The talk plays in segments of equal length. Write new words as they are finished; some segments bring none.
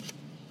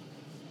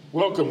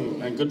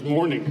Welcome and good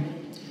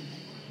morning.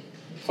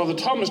 Father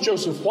Thomas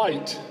Joseph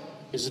White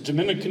is a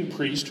Dominican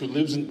priest who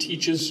lives and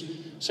teaches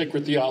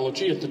sacred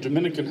theology at the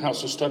Dominican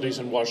House of Studies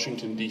in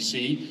Washington,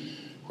 D.C.,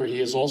 where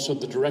he is also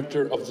the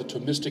director of the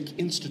Thomistic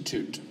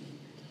Institute.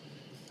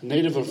 A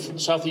native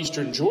of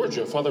southeastern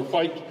Georgia, Father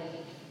White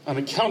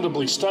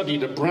unaccountably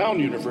studied at Brown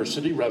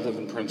University rather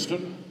than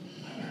Princeton.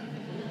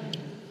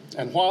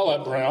 And while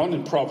at Brown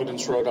in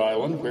Providence, Rhode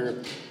Island,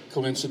 where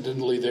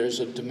coincidentally there's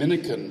a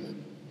Dominican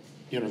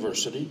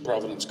University,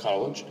 Providence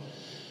College,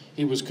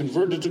 he was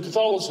converted to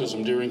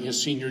Catholicism during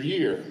his senior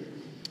year,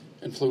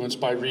 influenced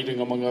by reading,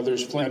 among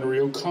others,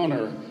 Flannery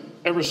O'Connor,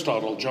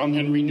 Aristotle, John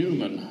Henry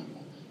Newman,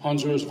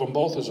 Hans Urs von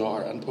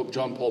Balthasar, and Pope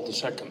John Paul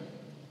II.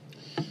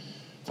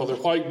 Father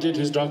White did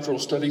his doctoral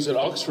studies at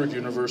Oxford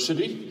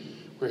University,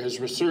 where his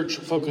research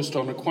focused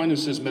on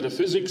Aquinas'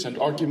 metaphysics and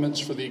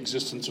arguments for the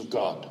existence of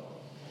God.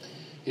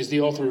 He's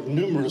the author of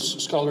numerous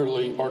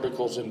scholarly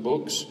articles and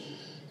books,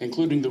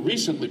 including the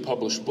recently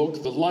published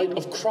book, The Light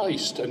of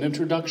Christ, An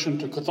Introduction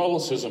to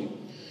Catholicism,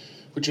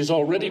 which is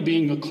already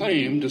being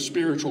acclaimed a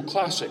spiritual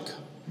classic.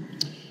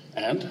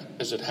 And,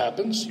 as it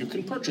happens, you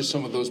can purchase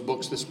some of those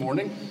books this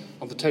morning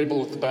on the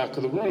table at the back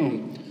of the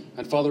room,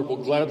 and Father will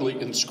gladly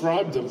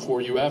inscribe them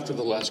for you after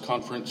the last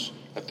conference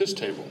at this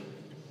table.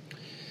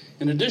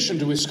 In addition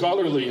to his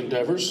scholarly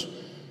endeavors,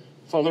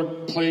 Father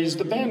plays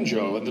the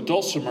banjo and the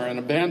dulcimer in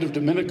a band of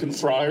Dominican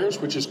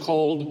friars, which is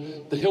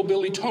called the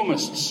Hillbilly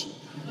Thomists.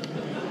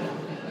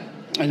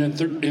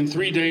 And in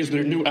 3 days,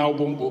 their new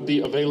album will be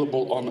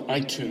available on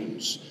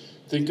iTunes.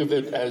 Think of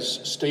it as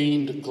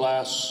stained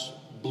glass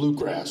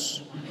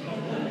bluegrass.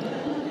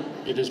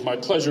 It is my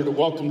pleasure to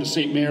welcome to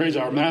St. Mary's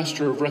our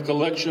Master of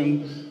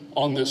Recollection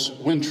on this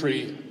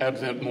wintry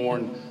Advent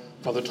morn,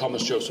 Father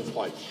Thomas Joseph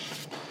White.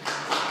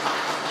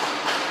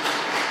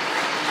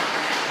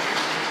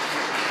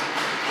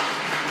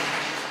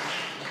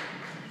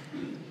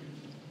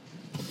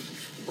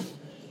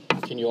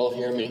 Can you all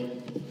hear me?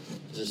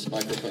 Is this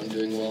microphone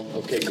doing well?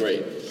 Okay,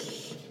 great.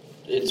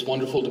 It's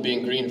wonderful to be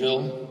in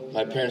Greenville.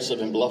 My parents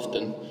live in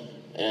Bluffton,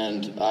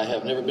 and I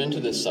have never been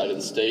to this side of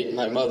the state.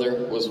 My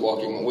mother was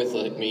walking with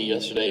me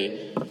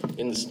yesterday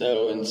in the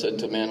snow and said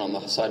to a man on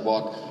the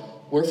sidewalk,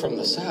 "We're from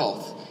the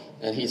South."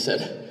 And he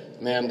said,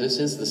 "Ma'am, this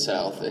is the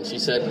South." And she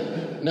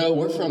said, "No,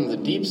 we're from the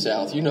deep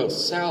South. You know,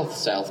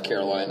 South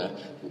Carolina.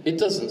 It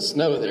doesn't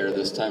snow there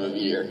this time of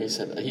year."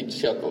 He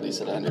chuckled. He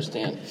said, "I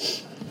understand."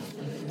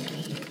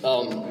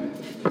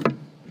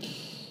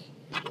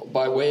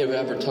 By way of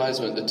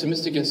advertisement, the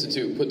Thomistic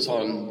Institute puts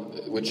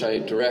on, which I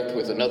direct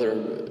with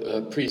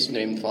another priest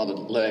named Father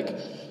Legg,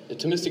 the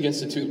Thomistic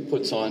Institute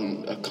puts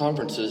on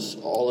conferences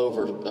all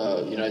over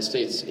the United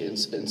States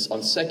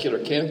on secular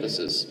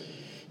campuses.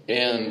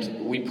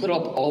 And we put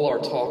up all our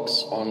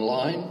talks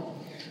online.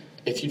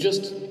 If you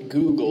just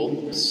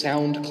Google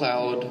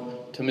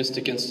SoundCloud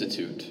Thomistic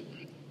Institute,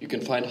 you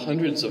can find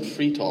hundreds of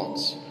free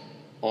talks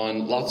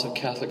on lots of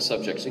Catholic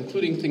subjects,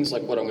 including things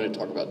like what I'm going to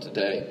talk about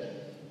today.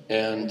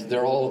 And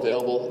they're all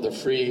available. They're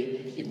free.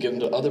 You can give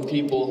them to other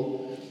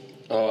people.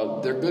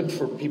 They're good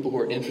for people who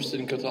are interested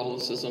in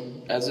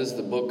Catholicism, as is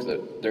the book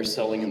that they're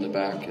selling in the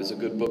back is a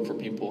good book for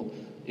people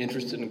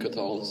interested in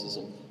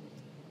Catholicism.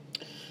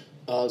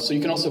 So you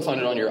can also find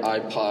it on your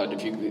iPod,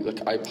 if you like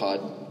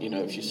iPod,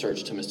 if you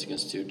search Thomistic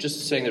Institute.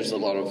 Just saying there's a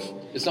lot of,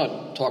 it's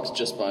not talks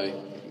just by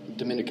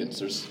Dominicans.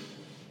 There's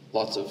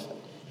lots of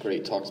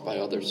great talks by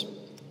others.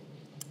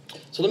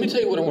 So let me tell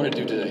you what I want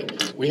to do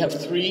today. We have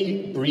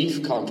 3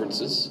 brief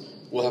conferences.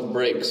 We'll have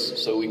breaks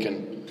so we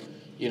can,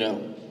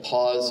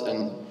 pause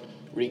and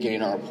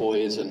regain our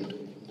poise and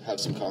have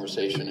some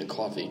conversation and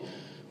coffee.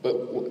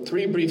 But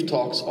 3 brief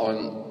talks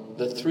on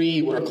the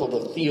 3 what are called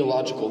the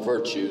theological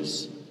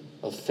virtues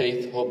of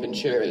faith, hope, and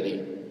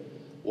charity.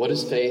 What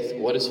is faith?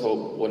 What is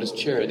hope? What is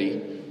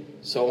charity?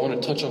 So I want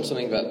to touch on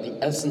something about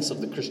the essence of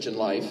the Christian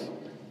life.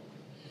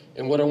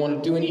 And what I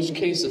want to do in each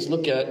case is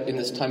look at, in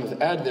this time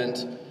of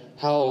Advent,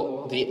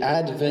 how the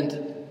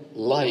Advent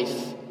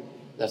life,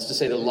 that's to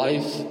say the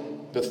life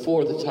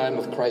before the time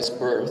of Christ's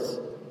birth,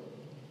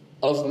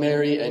 of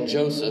Mary and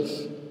Joseph,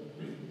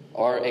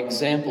 are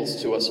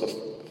examples to us of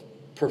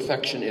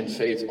perfection in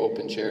faith, hope,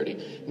 and charity.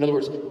 In other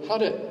words, how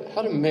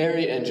do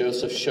Mary and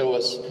Joseph show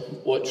us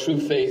what true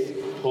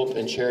faith, hope,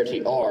 and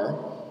charity are,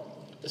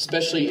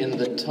 especially in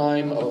the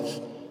time of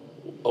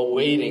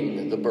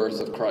awaiting the birth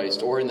of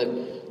Christ, or in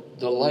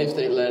the life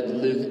they led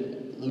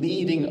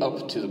leading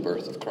up to the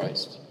birth of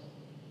Christ.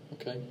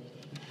 Okay?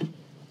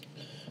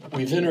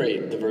 We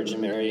venerate the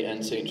Virgin Mary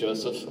and St.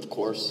 Joseph, of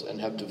course, and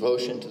have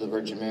devotion to the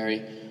Virgin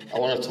Mary. I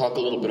want to talk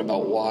a little bit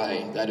about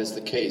why that is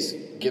the case,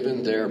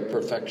 given their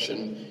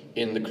perfection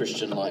in the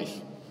Christian life.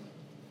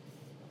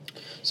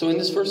 So in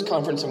this first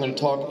conference, I'm going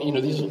to talk, I'm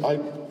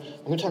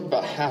going to talk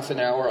about half an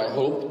hour, I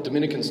hope.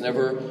 Dominicans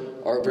never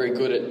are very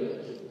good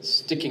at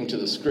sticking to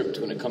the script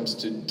when it comes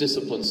to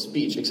disciplined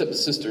speech, except the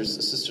sisters.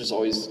 The sisters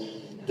always,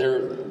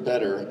 they're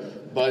better,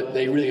 but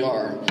they really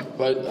are.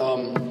 But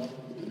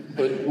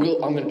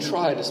I'm going to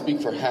try to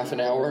speak for half an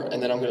hour,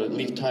 and then I'm going to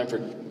leave time for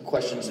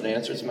questions and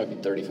answers. It might be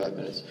 35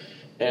 minutes.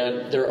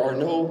 And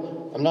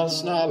I'm not a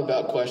snob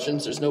about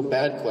questions. There's no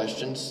bad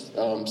questions.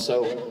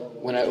 So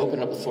when I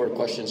open up the floor to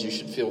questions, you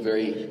should feel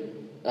very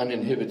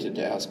uninhibited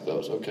to ask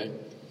those, okay?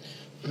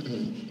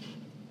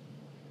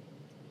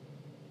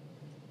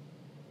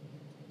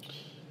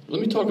 Let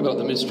me talk about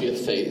the mystery of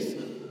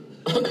faith.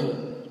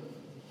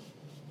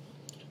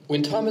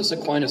 When Thomas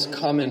Aquinas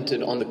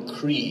commented on the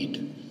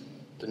creed,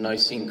 the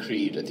Nicene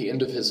Creed, at the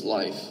end of his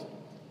life,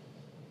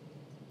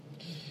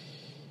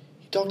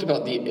 he talked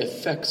about the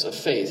effects of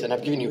faith, and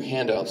I've given you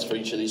handouts for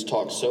each of these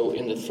talks. So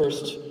in the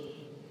first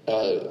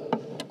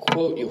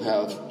quote you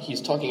have,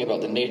 he's talking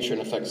about the nature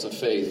and effects of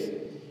faith.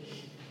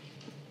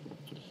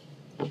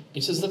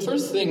 He says, the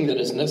first thing that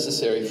is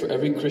necessary for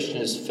every Christian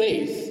is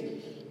faith,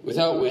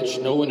 without which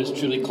no one is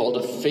truly called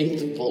a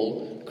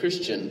faithful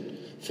Christian.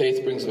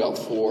 Faith brings about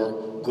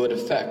 4 good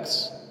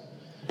effects.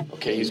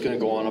 Okay, he's going to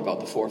go on about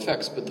the 4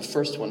 effects, but the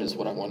first one is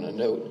what I want to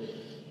note.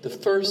 The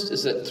first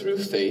is that through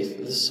faith,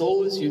 the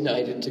soul is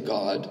united to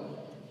God,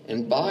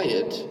 and by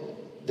it,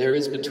 there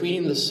is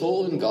between the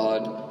soul and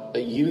God a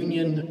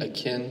union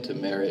akin to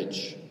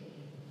marriage.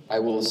 I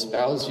will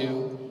espouse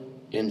you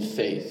in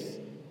faith,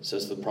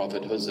 says the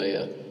prophet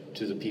Hosea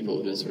to the people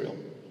of Israel.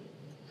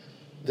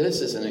 This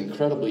is an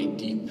incredibly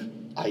deep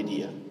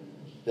idea.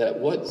 That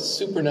what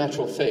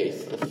supernatural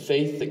faith, the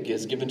faith that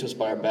is given to us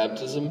by our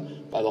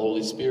baptism, by the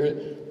Holy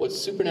Spirit, what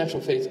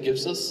supernatural faith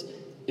gives us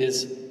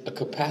is a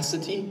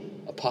capacity,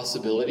 a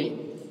possibility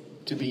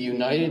to be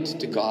united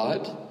to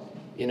God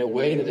in a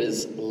way that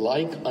is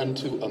like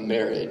unto a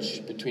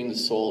marriage between the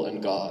soul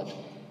and God.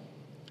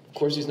 Of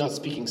course, he's not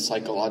speaking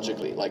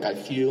psychologically, like I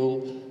feel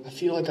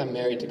like I'm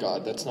married to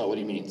God. That's not what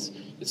he means.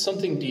 It's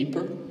something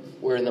deeper,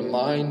 where in the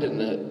mind and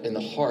in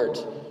the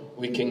heart,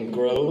 we can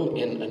grow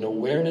in an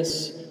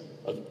awareness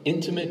of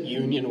intimate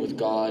union with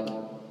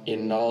God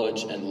in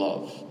knowledge and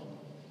love.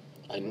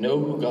 I know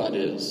who God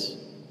is.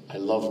 I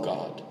love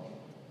God.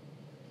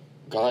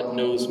 God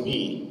knows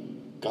me.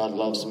 God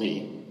loves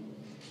me.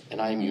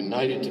 And I am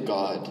united to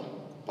God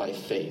by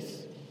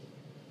faith.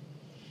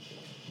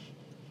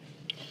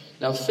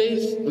 Now,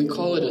 faith, we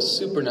call it a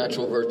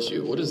supernatural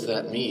virtue. What does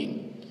that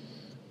mean?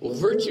 Well,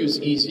 virtue is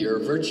easier.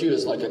 Virtue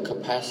is like a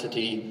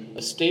capacity,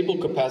 a stable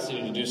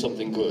capacity to do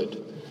something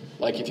good.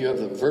 Like if you have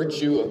the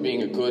virtue of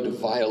being a good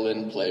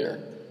violin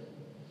player.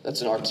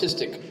 That's an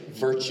artistic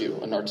virtue,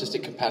 an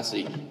artistic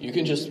capacity. You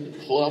can just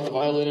pull out the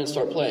violin and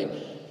start playing.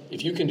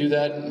 If you can do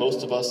that,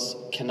 most of us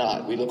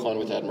cannot. We look on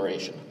with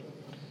admiration.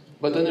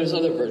 But then there's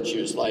other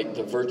virtues, like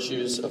the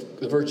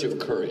virtue of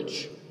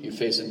courage. You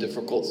face a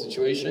difficult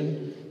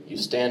situation, you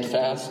stand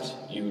fast,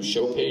 you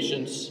show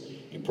patience,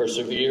 you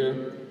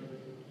persevere,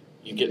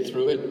 you get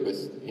through it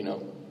with,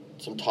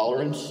 some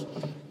tolerance,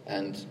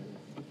 and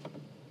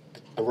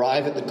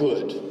arrive at the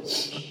good.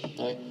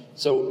 Right?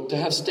 So to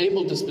have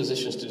stable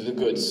dispositions to do the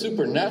good,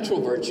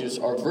 supernatural virtues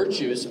are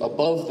virtues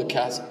above the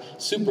cast.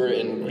 Super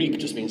in Greek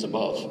just means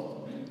above.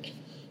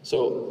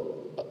 So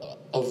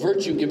a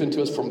virtue given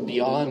to us from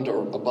beyond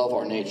or above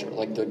our nature,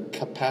 like the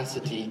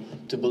capacity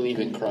to believe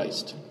in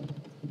Christ.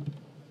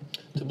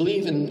 To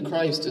believe in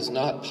Christ is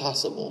not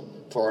possible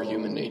for our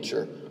human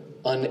nature,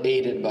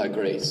 unaided by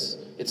grace.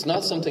 It's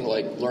not something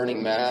like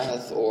learning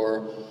math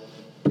or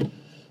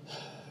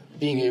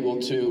being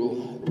able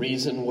to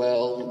reason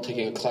well,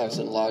 taking a class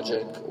in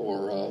logic,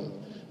 or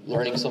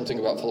learning something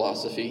about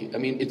philosophy. I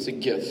mean, it's a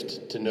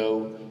gift to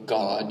know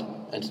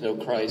God and to know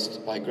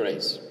Christ by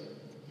grace.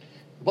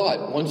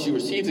 But once you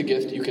receive the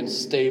gift, you can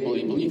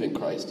stably believe in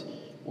Christ.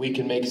 We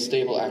can make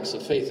stable acts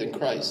of faith in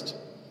Christ.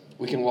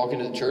 We can walk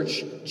into the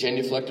church,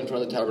 genuflect in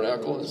front of the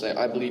tabernacle, and say,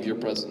 I believe you're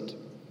present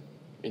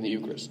in the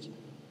Eucharist,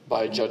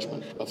 by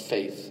judgment of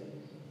faith.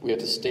 We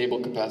have the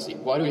stable capacity.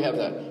 Why do we have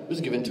that? It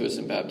was given to us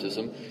in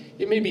baptism.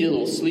 It may be a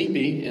little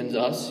sleepy in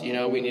us.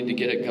 We need to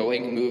get it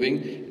going,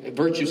 moving.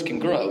 Virtues can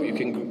grow. You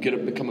can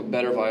become a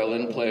better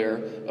violin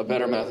player, a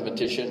better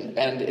mathematician,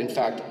 and, in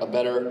fact, a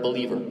better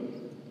believer.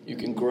 You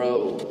can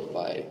grow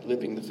by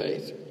living the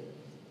faith.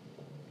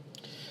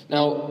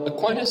 Now,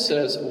 Aquinas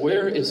says,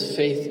 where is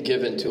faith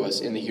given to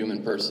us in the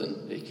human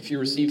person? If you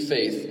receive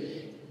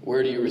faith,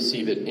 where do you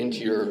receive it into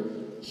your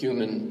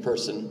human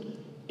person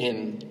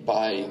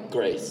by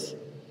grace?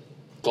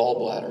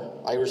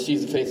 Gallbladder. I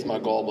receive the faith in my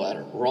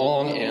gallbladder.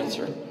 Wrong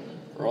answer.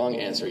 Wrong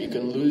answer. You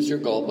can lose your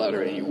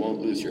gallbladder and you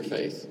won't lose your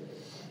faith.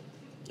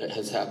 It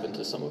has happened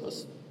to some of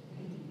us.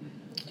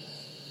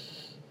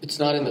 It's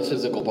not in the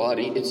physical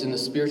body. It's in the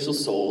spiritual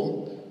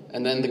soul.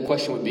 And then the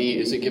question would be,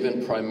 is it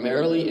given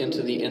primarily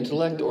into the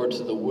intellect or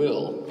to the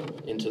will?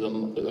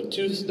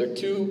 There are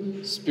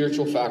two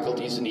spiritual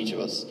faculties in each of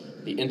us.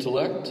 The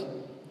intellect,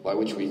 by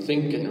which we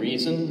think and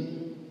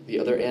reason. The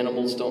other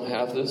animals don't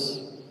have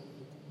this.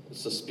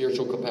 It's a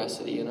spiritual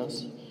capacity in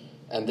us.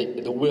 And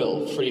the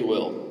will, free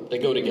will. They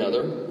go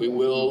together. We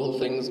will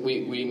things.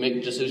 We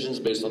make decisions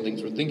based on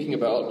things we're thinking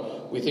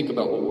about. We think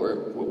about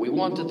what we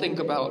want to think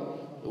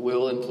about. The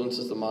will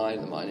influences the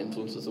mind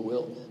influences the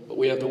will. But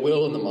we have the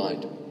will and the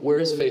mind. Where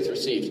is faith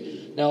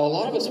received? Now, a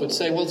lot of us would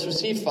say, well, it's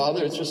received,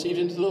 Father. It's received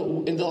into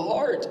the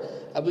heart.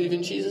 I believe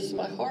in Jesus in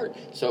my heart.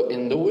 So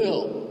in the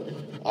will.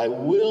 I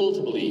will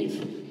to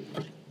believe.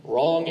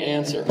 Wrong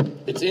answer.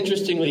 It's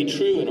interestingly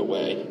true in a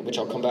way, which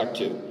I'll come back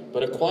to.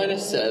 But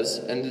Aquinas says,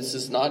 and this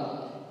is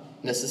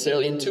not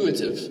necessarily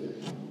intuitive,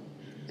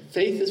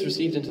 faith is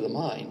received into the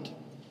mind.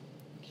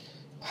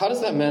 How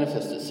does that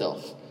manifest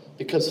itself?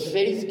 Because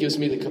faith gives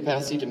me the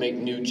capacity to make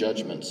new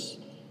judgments.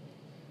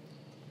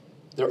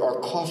 There are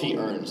coffee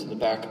urns in the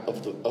back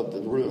of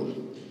the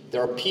room.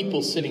 There are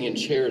people sitting in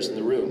chairs in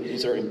the room.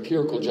 These are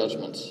empirical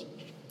judgments.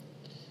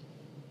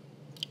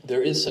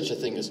 There is such a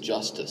thing as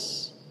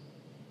justice.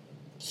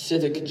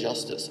 Civic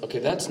justice. Okay,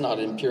 that's not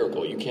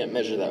empirical. You can't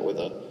measure that with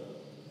a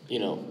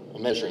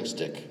measuring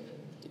stick.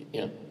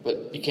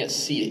 But you can't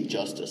see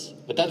justice.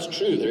 But that's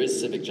true. There is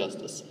civic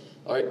justice.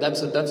 All right,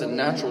 that's a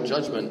natural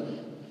judgment.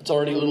 It's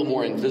already a little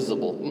more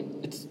invisible.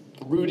 It's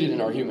rooted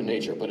in our human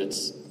nature, but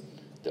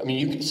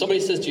somebody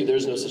says to you,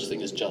 there's no such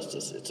thing as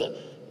justice.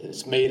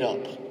 It's made up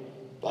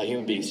by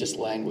human beings, just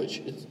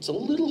language. It's a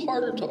little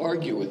harder to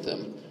argue with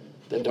them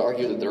than to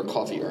argue that there are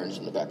coffee urns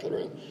in the back of the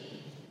room.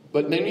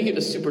 But then you get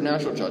to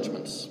supernatural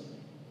judgments.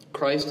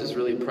 Christ is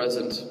really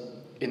present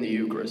in the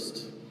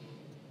Eucharist.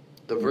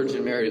 The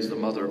Virgin Mary is the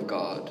Mother of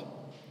God.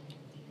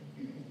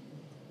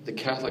 The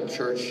Catholic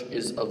Church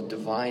is of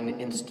divine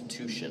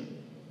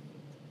institution,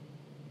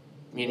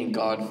 meaning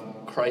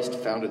Christ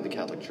founded the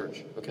Catholic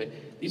Church. Okay,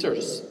 these are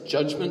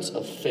judgments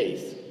of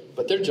faith,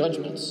 but they're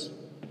judgments.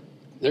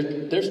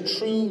 There's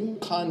true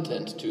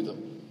content to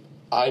them.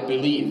 I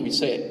believe, we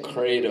say it,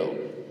 credo.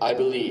 I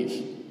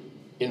believe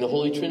in the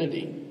Holy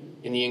Trinity,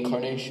 in the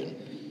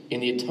Incarnation, in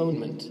the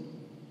Atonement,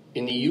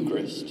 in the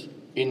Eucharist,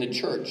 in the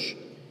Church,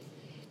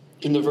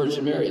 in the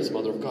Virgin Mary as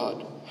Mother of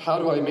God. How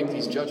do I make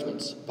these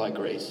judgments? By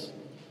grace.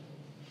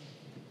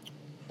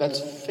 That's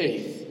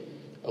faith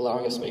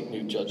allowing us to make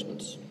new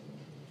judgments.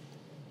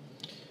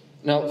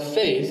 Now,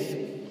 faith,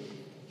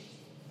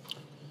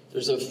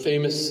 there's a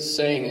famous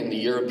saying in the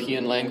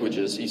European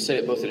languages. You say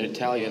it both in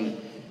Italian,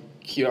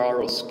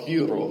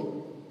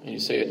 chiaroscuro, and you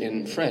say it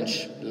in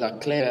French, la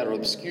claire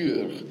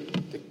obscure,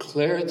 the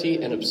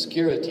clarity and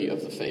obscurity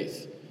of the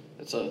faith.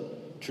 It's a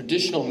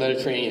traditional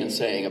Mediterranean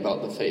saying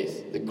about the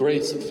faith, the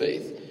grace of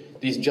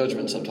faith, these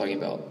judgments I'm talking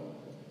about,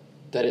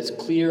 that it's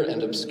clear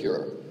and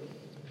obscure.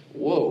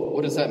 Whoa,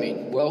 what does that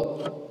mean?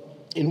 Well,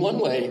 in one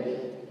way,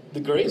 the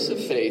grace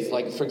of faith,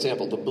 like, for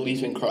example, the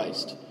belief in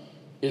Christ,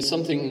 is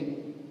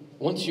something,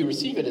 once you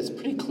receive it, it's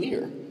pretty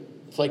clear.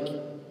 It's like,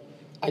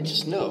 I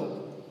just know.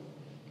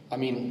 I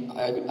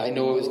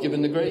know I was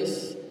given the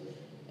grace,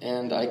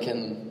 and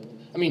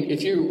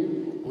if you're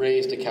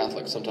raised a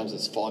Catholic, sometimes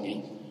it's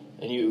foggy,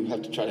 and you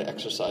have to try to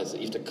exercise it.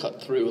 You have to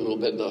cut through a little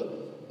bit the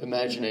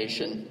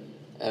imagination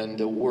and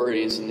the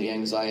worries and the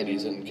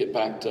anxieties and get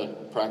back to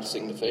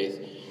practicing the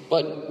faith.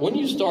 But when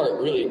you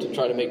start really to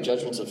try to make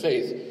judgments of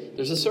faith,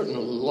 there's a certain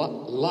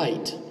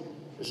light.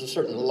 There's a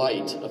certain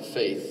light of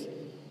faith,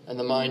 and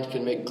the mind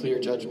can make clear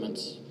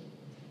judgments.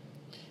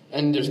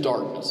 And there's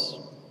darkness,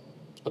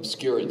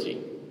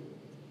 obscurity.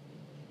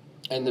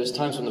 And there's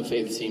times when the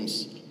faith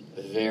seems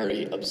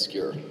very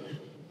obscure,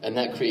 and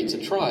that creates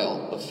a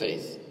trial of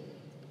faith.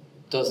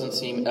 Doesn't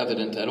seem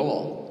evident at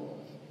all.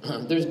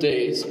 There's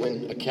days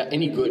when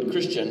any good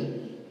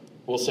Christian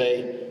will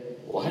say,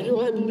 why do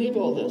I believe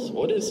all this?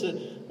 What is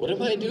it? What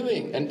am I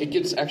doing? And it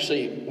gets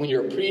actually, when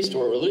you're a priest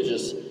or a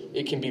religious,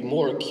 it can be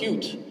more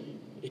acute.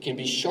 It can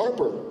be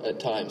sharper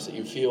at times that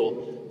you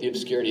feel the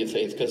obscurity of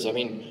faith. Because,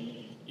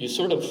 you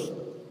sort of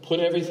put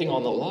everything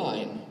on the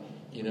line,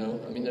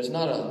 There's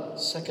not a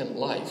second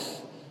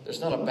life. There's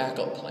not a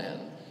backup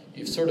plan.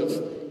 You've sort of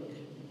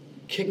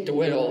kicked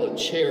away all the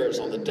chairs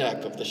on the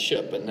deck of the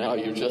ship, and now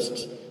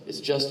it's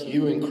just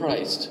you and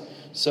Christ.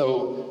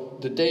 So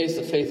the days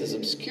the faith is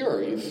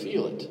obscure, you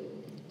feel it.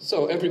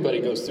 So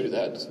everybody goes through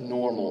that. It's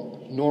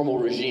normal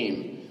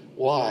regime.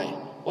 Why?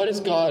 Why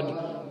does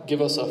God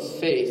give us a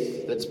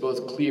faith that's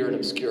both clear and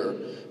obscure?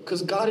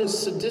 Because God is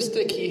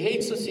sadistic. He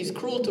hates us. He's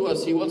cruel to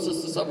us. He wants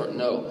us to suffer.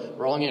 No,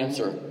 wrong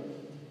answer.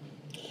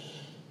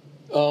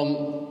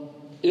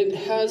 It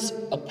has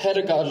a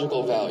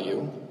pedagogical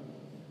value.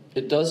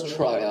 It does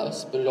try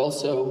us, but it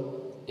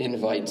also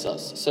invites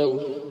us.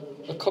 So,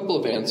 a couple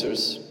of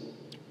answers.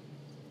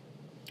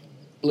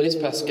 Blaise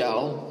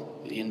Pascal,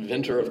 the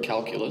inventor of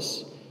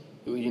calculus,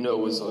 who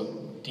was a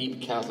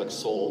deep Catholic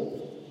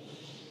soul,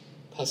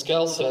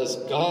 Pascal says,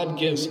 God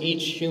gives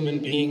each human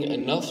being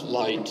enough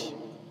light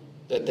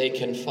that they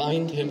can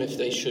find him if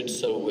they should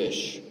so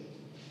wish,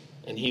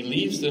 and he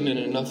leaves them in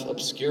enough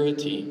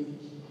obscurity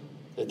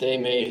that they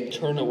may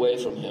turn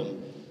away from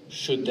him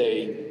should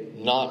they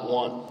not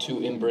want to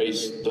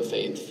embrace the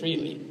faith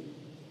freely.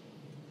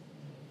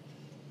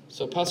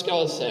 So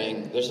Pascal is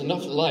saying there's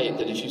enough light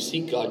that if you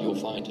seek God, you'll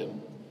find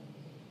him.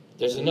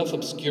 There's enough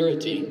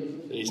obscurity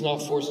that he's not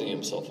forcing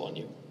himself on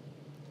you.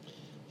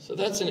 So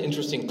that's an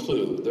interesting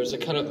clue. There's a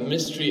kind of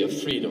mystery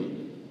of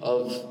freedom,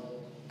 of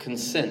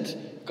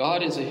consent.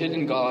 God is a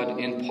hidden God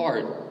in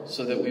part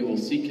so that we will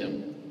seek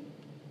him.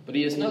 But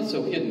he is not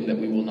so hidden that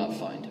we will not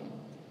find him.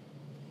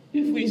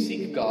 If we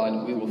seek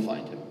God, we will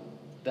find him.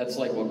 That's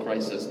like what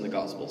Christ says in the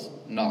Gospels.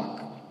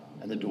 Knock,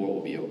 and the door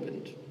will be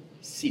opened.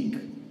 Seek,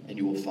 and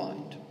you will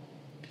find.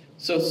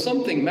 So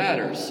something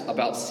matters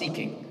about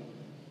seeking.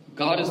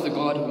 God is the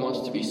God who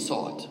wants to be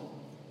sought.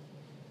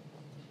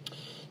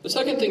 The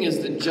second thing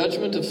is that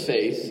judgment of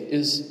faith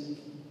is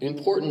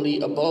importantly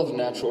above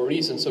natural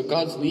reason. So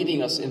God's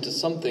leading us into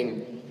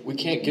something we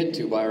can't get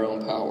to by our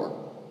own power.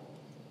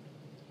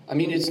 I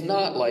mean, it's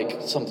not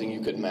like something you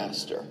could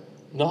master.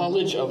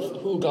 Knowledge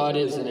of who God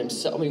is and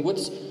himself. I mean,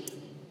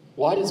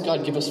 why does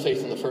God give us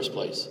faith in the first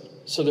place?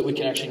 So that we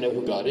can actually know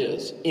who God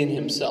is in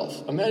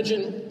himself.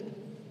 Imagine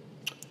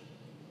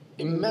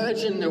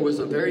there was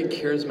a very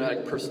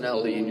charismatic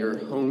personality in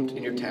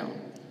your town,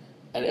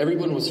 and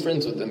everyone was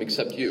friends with them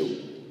except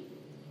you.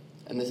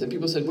 And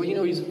people said, well,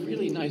 he's a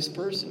really nice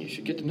person. You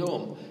should get to know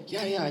him.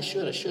 Yeah, I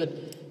should.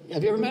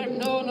 Have you ever met him?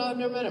 No, I've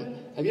never met him.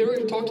 Have you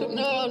ever talked to him?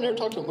 No, I've never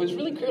talked to him. Well, he's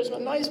really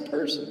charismatic, nice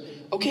person.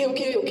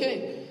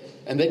 Okay.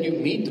 And then you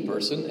meet the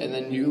person, and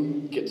then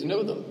you get to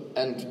know them.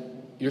 And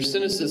your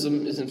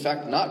cynicism is in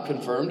fact not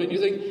confirmed, and you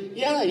think,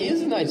 yeah, he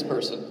is a nice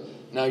person.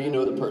 Now you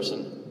know the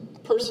person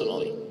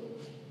personally.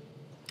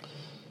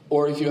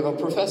 Or if you have a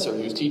professor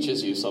who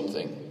teaches you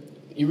something,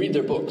 you read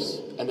their books,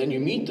 and then you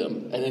meet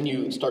them, and then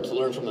you start to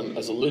learn from them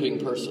as a living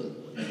person,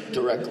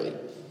 directly.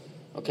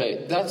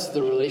 Okay, that's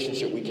the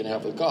relationship we can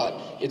have with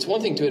God. It's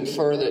one thing to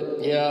infer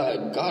that,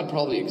 yeah, God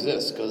probably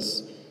exists,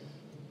 because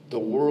the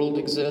world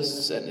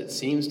exists, and it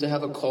seems to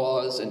have a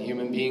cause, and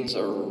human beings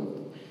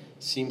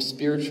seem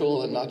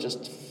spiritual and not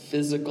just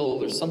physical.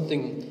 There's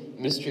something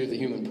mystery of the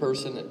human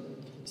person that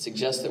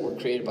suggests that we're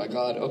created by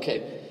God.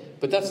 Okay,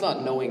 but that's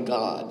not knowing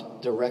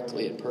God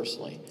directly and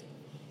personally.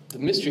 The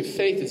mystery of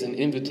faith is an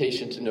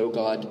invitation to know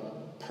God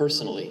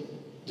personally,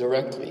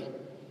 directly,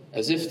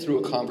 as if through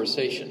a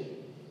conversation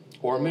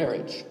or a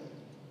marriage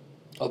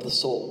of the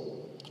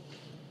soul.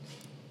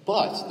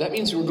 But that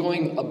means we're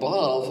going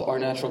above our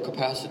natural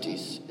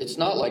capacities. It's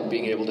not like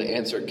being able to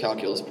answer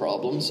calculus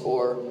problems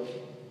or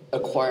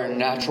acquire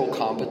natural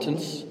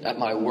competence at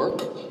my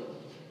work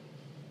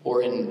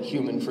or in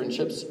human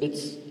friendships.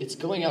 It's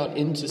going out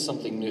into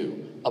something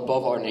new,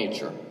 above our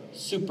nature,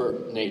 super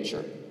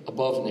nature,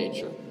 above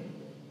nature.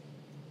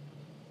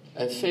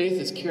 And faith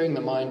is carrying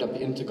the mind up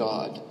into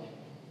God.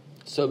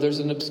 So there's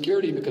an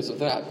obscurity because of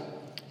that.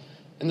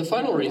 And the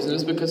final reason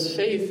is because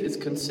faith is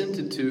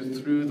consented to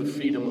through the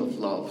freedom of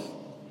love.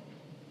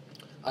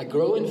 I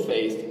grow in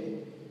faith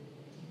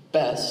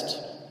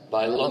best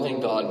by loving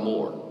God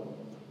more.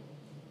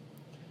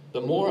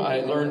 The more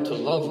I learn to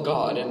love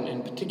God, and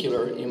in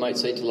particular, you might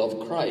say to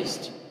love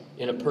Christ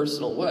in a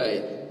personal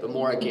way, the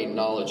more I gain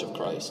knowledge of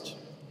Christ.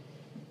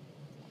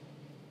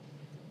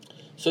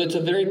 So it's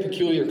a very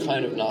peculiar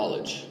kind of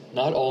knowledge.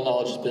 Not all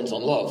knowledge depends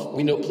on love.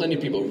 We know plenty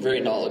of people who are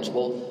very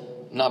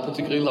knowledgeable, not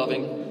particularly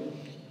loving.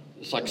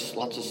 It's like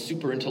lots of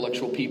super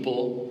intellectual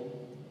people.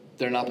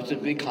 They're not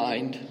particularly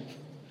kind.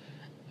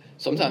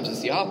 Sometimes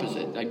it's the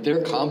opposite. Like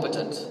they're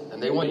competent,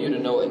 and they want you to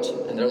know it,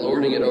 and they're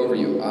lording it over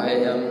you. I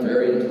am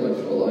very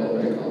intellectual. I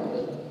am very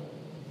competent.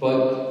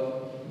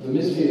 But the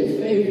mystery of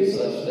faith is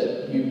such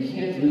that you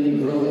can't really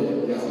grow in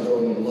it without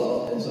growing in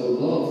love. And so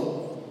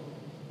love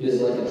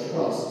is like a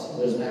trust.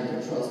 There's an act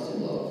of trust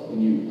in love.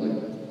 When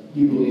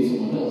you believe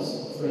someone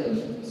else, a friend,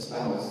 a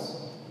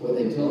spouse, what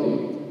they tell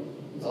you,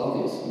 it's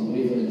obvious. You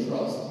believe them in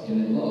trust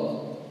and in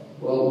love.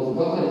 Well, with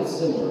God, it's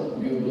similar.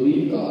 You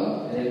believe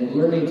God, and in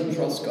learning to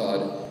trust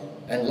God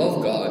and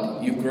love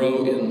God, you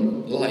grow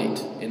in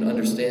light, in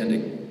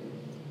understanding.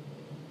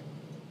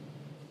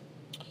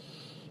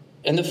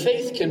 And the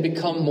faith can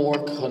become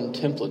more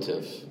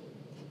contemplative.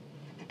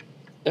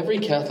 Every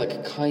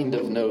Catholic kind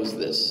of knows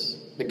this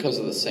because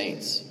of the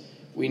saints.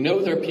 We know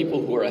there are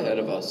people who are ahead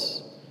of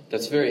us.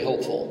 That's very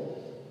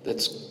helpful.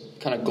 That's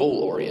kind of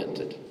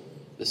goal-oriented.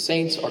 The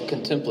saints are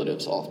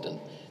contemplatives often.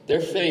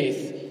 Their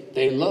faith,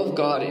 they love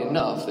God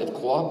enough, they've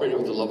cooperated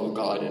with the love of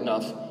God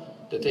enough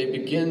that they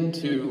begin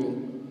to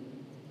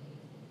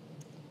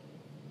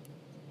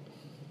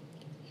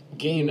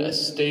gain a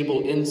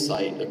stable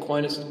insight.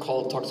 Aquinas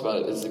talks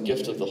about it as the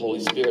gift of the Holy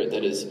Spirit,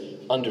 that is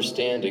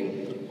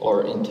understanding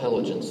or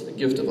intelligence. The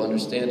gift of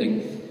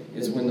understanding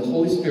is when the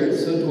Holy Spirit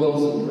so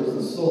dwells in the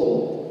person's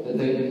soul that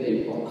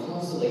they are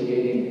constantly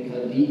gaining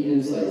kind of deep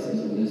insights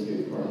into the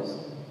mystery of Christ.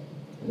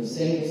 And the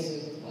saints,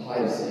 the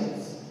highest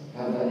saints,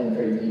 have that in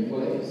very deep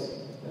ways.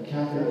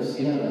 Catherine of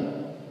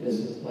Siena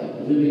is like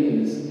living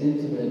in this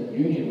intimate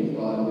union with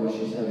God where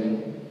she's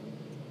having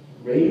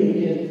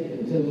radiant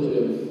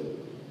contemplative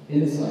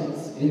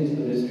insights into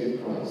the mystery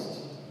of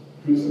Christ,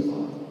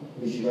 crucified,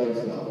 which she writes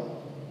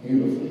about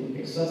beautifully,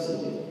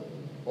 excessively,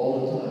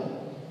 all the time.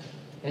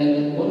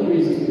 And one of the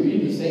reasons we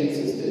read the saints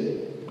is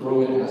to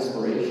grow in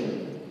aspiration.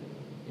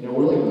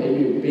 We're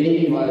like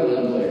baby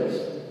violin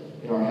players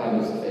in our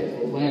habits of faith.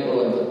 We're playing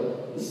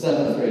like the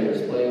seventh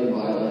graders playing the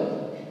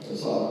violin. I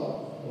saw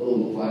a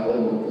little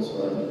violin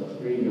orchestra at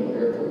Greenville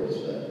Airport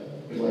yesterday.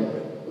 It was like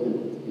little,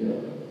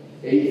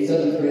 8th,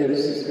 7th graders,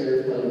 6th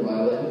graders playing the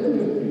violin. They're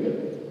doing pretty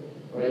good,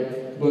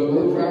 right? But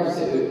we're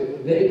practicing.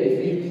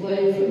 If you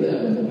play for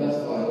them, the best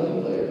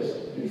violin players,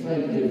 you're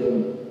trying to give them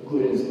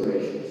good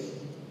inspirations.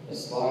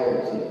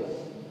 Aspire to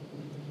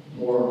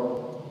more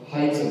heights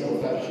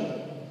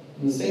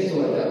And the saints are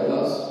like that with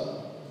us.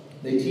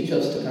 They teach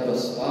us to kind of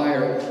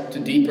aspire to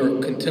deeper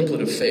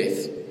contemplative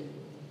faith.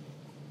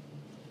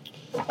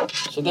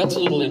 So that's a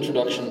little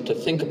introduction to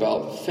think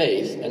about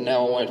faith. And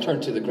now I want to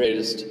turn to the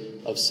greatest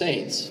of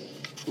saints,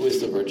 who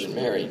is the Virgin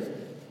Mary.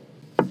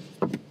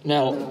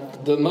 Now,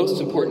 the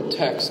most important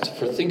text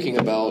for thinking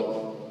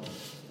about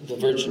the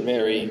Virgin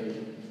Mary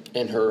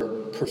and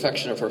her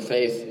perfection of her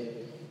faith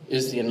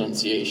is the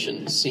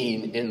Annunciation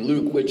scene in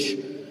Luke, which,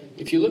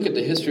 if you look at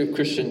the history of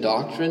Christian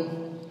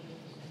doctrine,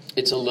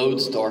 it's a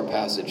lodestar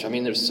passage. I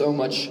mean, there's so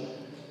much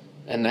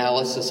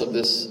analysis of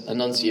this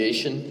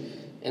Annunciation,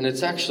 and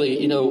it's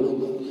actually,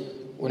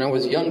 when I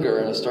was younger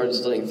and I started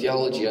studying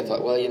theology, I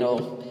thought, well,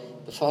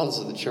 the fathers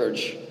of the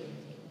church,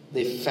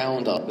 they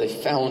found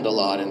a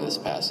lot in this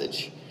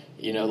passage.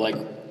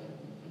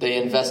 They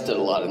invested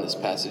a lot in this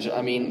passage.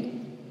 I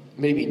mean,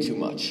 maybe too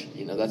much.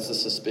 That's the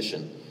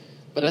suspicion.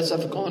 But as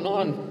I've gone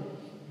on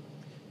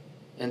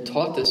and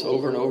taught this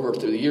over and over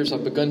through the years,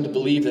 I've begun to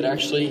believe that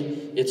actually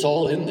it's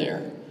all in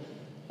there.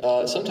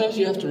 Sometimes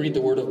you have to read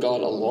the Word of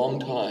God a long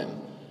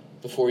time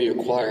before you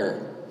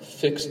acquire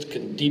fixed,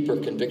 deeper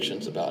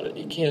convictions about it.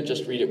 You can't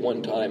just read it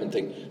one time and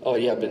think, oh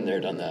yeah, I've been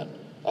there, done that.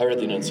 I read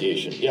the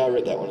Annunciation. Yeah, I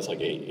read that one. It's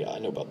like 8. Yeah, I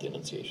know about the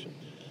Annunciation.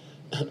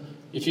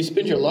 If you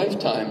spend your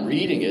lifetime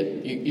reading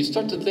it, you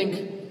start to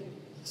think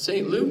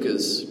St. Luke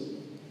is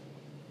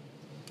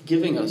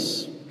giving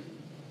us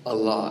a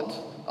lot.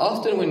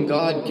 Often when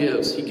God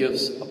gives, he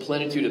gives a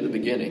plenitude at the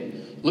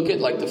beginning. Look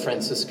at the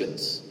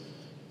Franciscans,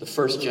 the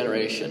first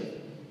generation,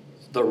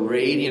 the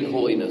radiant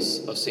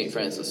holiness of St.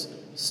 Francis,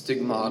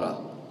 stigmata,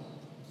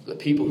 the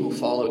people who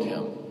followed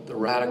him, the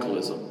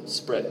radicalism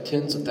spread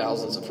tens of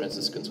thousands of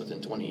Franciscans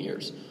within 20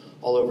 years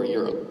all over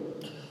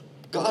Europe.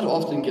 God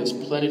often gives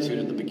plenitude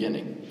at the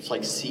beginning. It's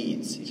like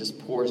seeds. He just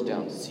pours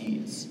down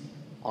seeds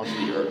onto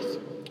the earth.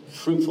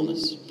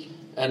 Fruitfulness.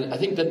 And I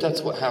think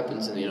that's what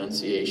happens in the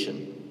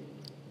Annunciation.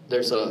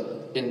 There's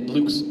in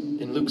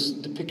Luke's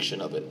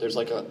depiction of it, there's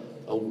a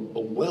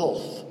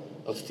wealth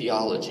of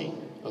theology,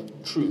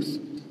 of truth.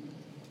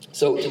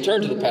 So to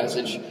turn to the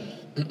passage,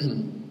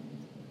 in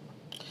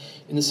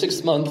the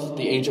 6th month,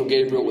 the angel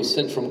Gabriel was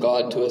sent from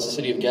God to a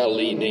city of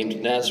Galilee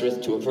named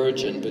Nazareth to a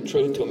virgin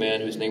betrothed to a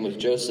man whose name was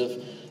Joseph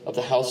of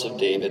the house of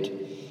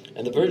David.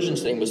 And the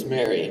virgin's name was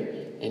Mary.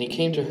 And he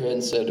came to her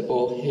and said,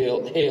 "O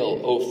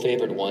hail, O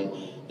favored one."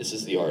 This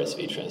is the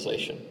RSV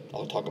translation.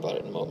 I'll talk about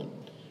it in a moment.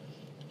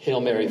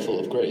 "Hail Mary, full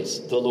of grace,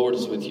 the Lord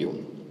is with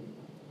you."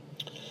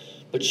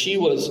 But she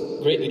was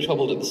greatly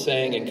troubled at the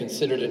saying and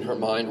considered in her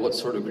mind what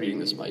sort of greeting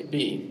this might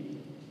be.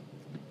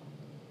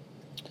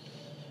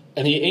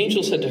 And the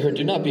angel said to her,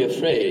 "Do not be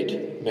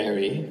afraid,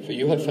 Mary, for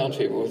you have found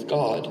favor with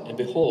God. And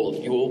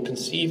behold, you will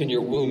conceive in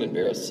your womb and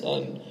bear a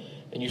son,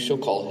 and you shall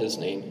call his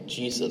name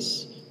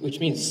Jesus," which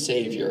means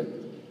Savior.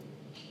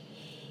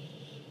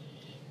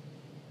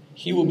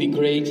 "He will be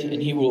great,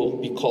 and he will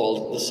be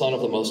called the Son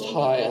of the Most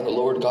High, and the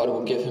Lord God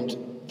will give him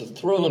the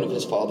throne of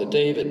his father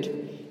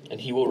David,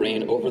 and he will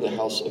reign over the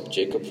house of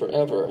Jacob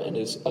forever, and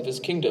of his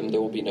kingdom there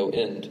will be no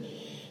end."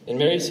 And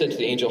Mary said to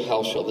the angel,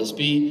 "How shall this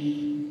be,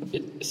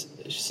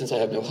 since I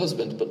have no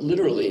husband?" But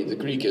literally, the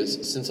Greek is,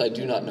 "since I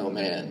do not know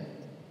man."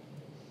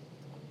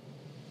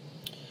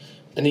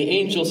 And the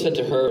angel said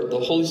to her,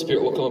 "The Holy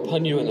Spirit will come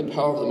upon you, and the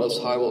power of the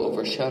Most High will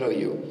overshadow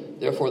you.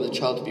 Therefore, the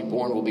child to be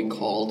born will be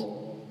called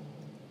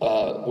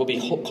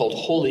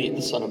Holy,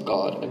 the Son of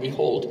God. And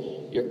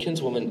behold, your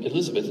kinswoman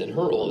Elizabeth, in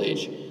her old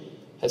age,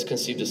 has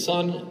conceived a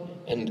son,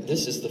 and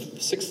this is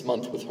the 6th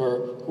month with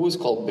her who is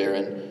called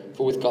barren.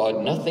 For with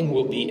God nothing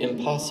will be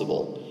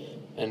impossible."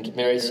 And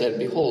Mary said,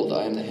 "Behold,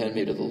 I am the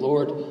handmaid of the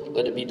Lord.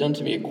 Let it be done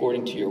to me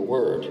according to your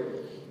word."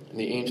 And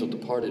the angel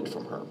departed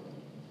from her.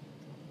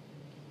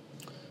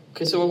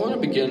 Okay, so I want to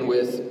begin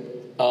with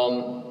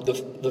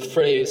the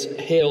phrase,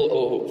 "Hail,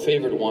 O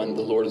favored one,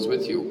 the Lord is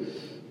with you."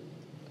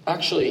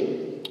 Actually,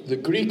 the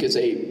Greek is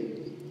a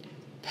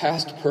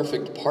past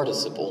perfect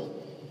participle,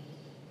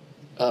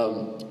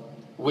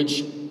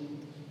 which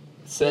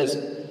says,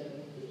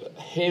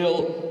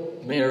 "Hail,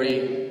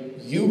 Mary,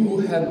 you who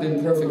have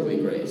been perfectly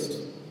graced.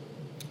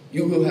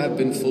 You who have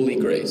been fully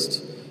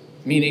graced,"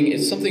 meaning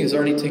it's something has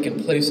already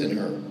taken place in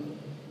her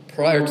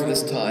prior to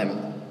this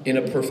time in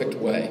a perfect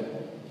way.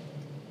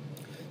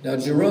 Now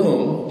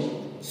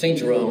St.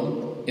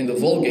 Jerome, in the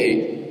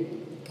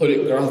Vulgate, put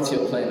it gratia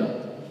plena.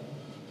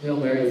 Hail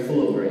Mary,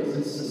 full of grace.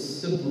 It's a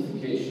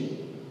simplification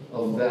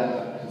of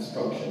that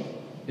construction.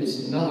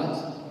 It's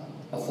not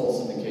a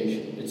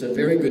falsification. It's a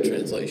very good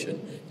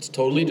translation. It's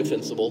totally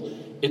defensible.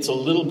 It's a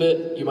little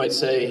bit, you might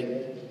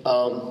say,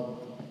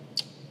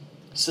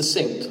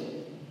 succinct,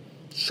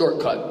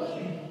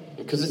 shortcut,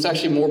 because it's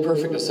actually more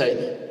perfect to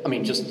say,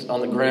 just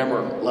on the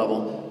grammar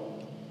level,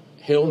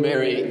 "Hail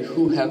Mary,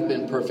 who have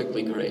been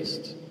perfectly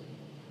graced."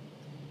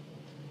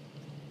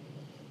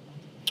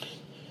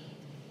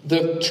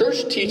 The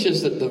church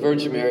teaches that the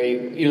Virgin Mary,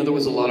 there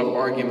was a lot of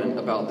argument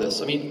about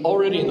this.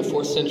 Already in the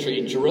 4th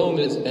century, Jerome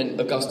and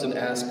Augustine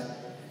ask,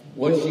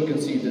 was she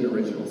conceived in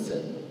original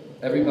sin?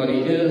 everybody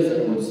is,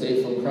 and we're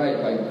saved from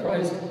Christ by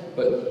Christ,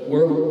 but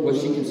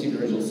was she conceived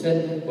in original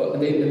sin? Well,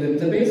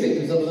 the basic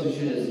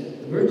presupposition is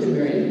the Virgin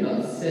Mary did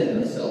not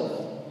sin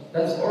herself.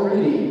 That's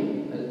already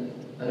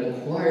an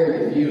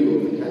acquired view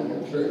of the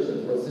Catholic Church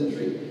in the 4th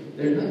century.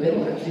 They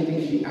don't actually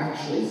think she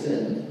actually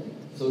sinned.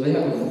 So they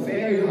have a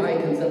very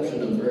high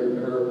conception of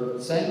her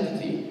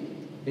sanctity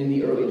in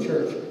the early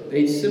church.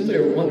 They simply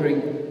are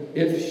wondering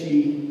if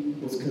she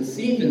was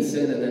conceived in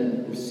sin and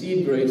then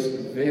received grace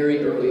very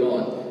early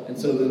on. And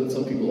so then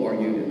some people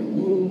argued in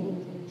the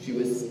womb she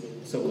was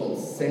so-called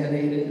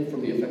sanated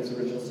from the effects of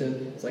original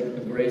sin. It's like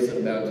the grace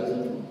of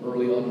baptism from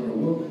early on in her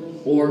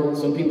womb. Or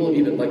some people,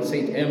 even like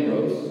St.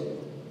 Ambrose,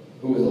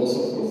 who was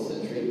also 4th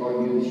century,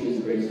 argued that she was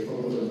graced from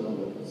her first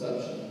moment of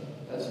conception.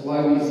 That's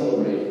why we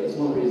celebrate, that's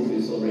one reason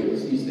we celebrate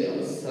this feast day on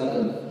the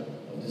 7th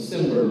of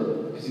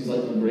December, because he's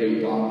like the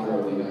great doctor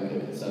of the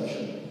Immaculate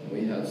Conception. And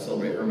we have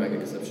celebrate her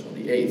Immaculate Conception on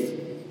the 8th.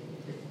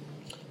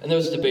 And there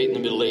was a debate in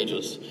the Middle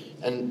Ages.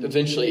 And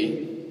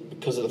eventually,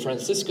 because of the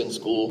Franciscan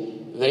school,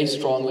 they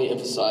strongly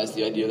emphasized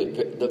the idea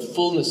that the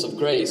fullness of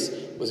grace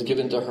was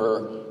given to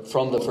her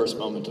from the first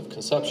moment of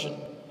conception,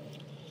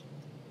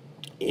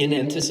 in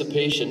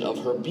anticipation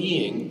of her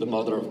being the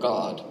Mother of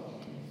God,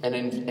 and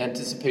in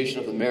anticipation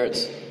of the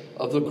merits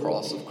of the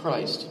cross of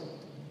Christ.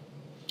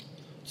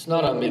 It's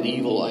not a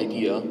medieval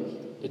idea.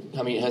 It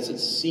has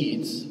its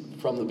seeds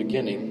from the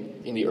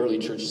beginning in the early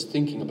church's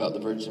thinking about the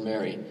Virgin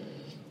Mary.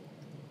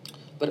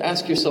 But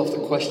ask yourself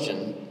the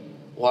question,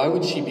 why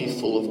would she be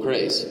full of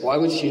grace? Why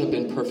would she have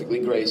been perfectly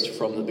graced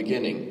from the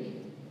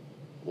beginning?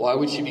 Why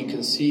would she be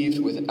conceived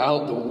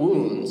without the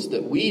wounds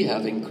that we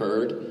have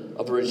incurred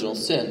of original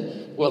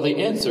sin? Well,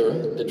 the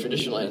answer, the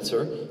traditional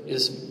answer,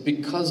 is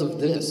because of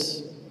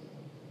this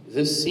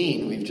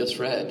scene we've just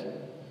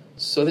read,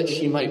 so that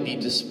she might be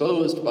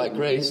disposed by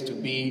grace to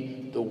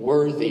be the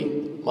worthy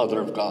Mother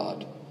of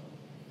God.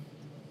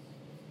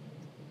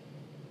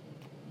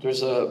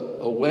 There's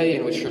a way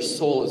in which her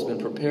soul has been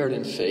prepared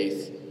in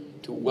faith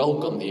to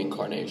welcome the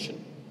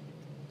Incarnation.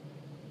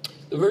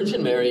 The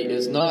Virgin Mary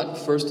is not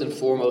first and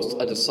foremost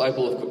a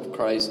disciple of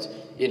Christ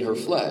in her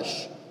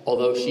flesh,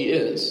 although she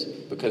is,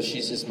 because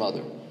she's his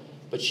mother.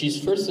 But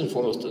she's first and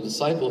foremost a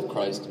disciple of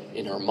Christ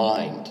in her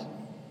mind,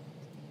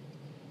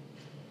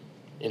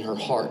 in her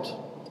heart.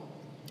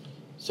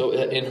 So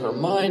in her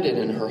mind and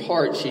in her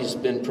heart, she's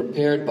been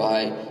prepared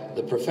by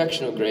the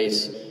perfection of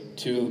grace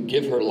to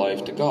give her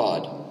life to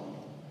God.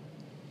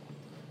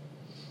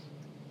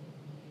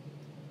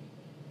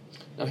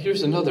 Now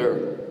here's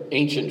another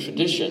ancient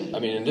tradition,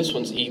 and this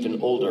one's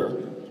even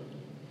older,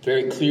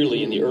 very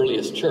clearly in the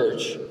earliest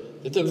church,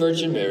 that the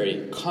Virgin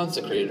Mary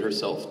consecrated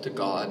herself to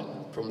God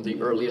from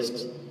the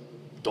earliest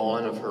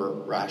dawn of her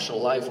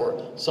rational life,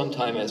 or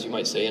sometime, as you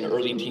might say, an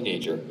early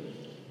teenager.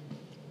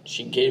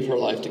 She gave her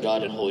life to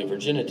God in holy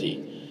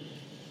virginity.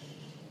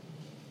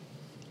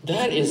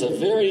 That's a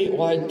very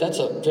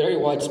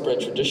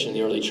widespread tradition in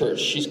the early church.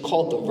 She's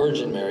called the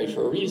Virgin Mary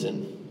for a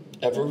reason,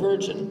 ever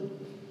virgin.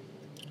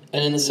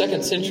 And in the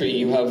 2nd century,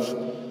 you have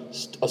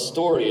a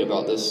story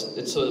about this.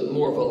 It's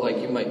more of a,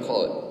 you might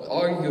call it,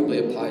 arguably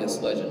a pious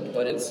legend,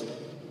 but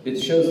it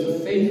shows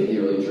the faith of the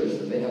early church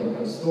that they have a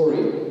kind of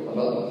story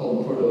about called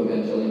the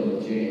Proto-Evangelium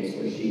of James,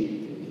 where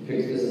she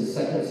depicts this is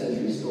a 2nd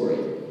century story.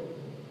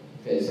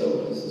 Okay,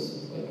 so this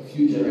is like a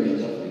few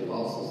generations after the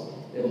apostles.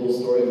 They have a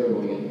little story of her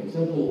going into the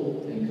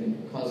temple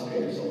and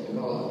consecrating herself to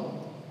God.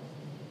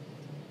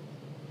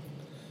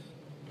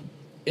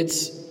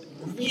 It's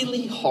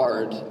really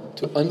hard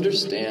to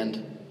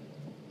understand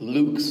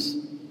Luke's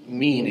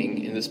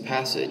meaning in this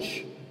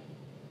passage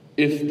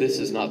if this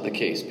is not the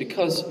case,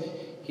 because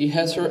he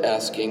has her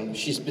asking,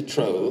 she's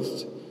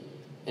betrothed,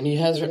 and he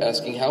has her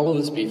asking, how will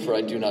this be, for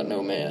I do not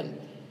know man?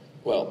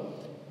 Well,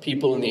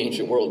 people in the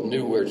ancient world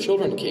knew where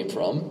children came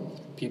from.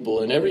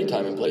 People in every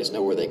time and place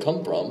know where they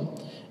come from.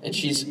 And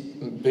she's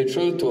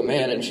betrothed to a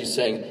man, and she's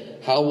saying,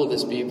 how will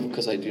this be,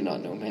 because I do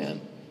not know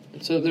man?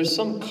 And so there's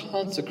some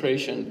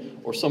consecration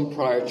or some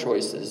prior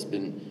choice that has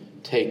been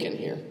taken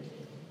here.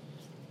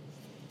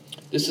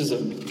 This is a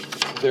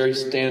very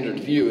standard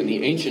view in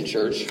the ancient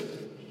church.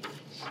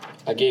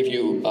 I gave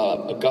you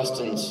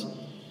Augustine's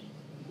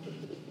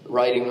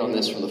writing on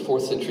this from the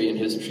 4th century in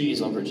his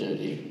Treatise on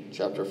Virginity,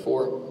 chapter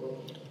 4.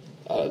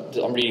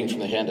 I'm reading from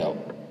the handout.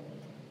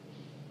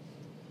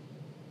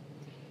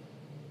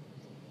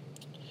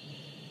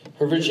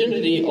 Her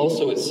virginity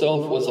also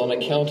itself was on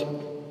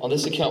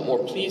this account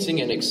more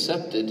pleasing and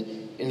accepted,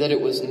 in that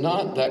it was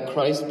not that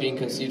Christ, being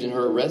conceived in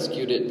her,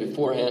 rescued it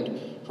beforehand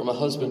from a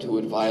husband who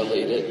would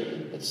violate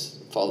it. It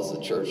follows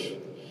the church.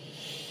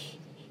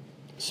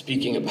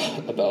 Speaking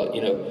about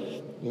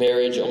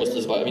marriage almost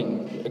as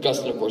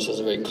Augustine, of course, has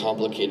a very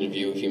complicated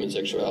view of human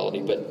sexuality,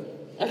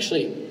 but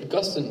actually,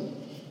 Augustine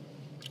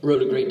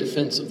wrote a great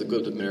defense of the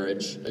good of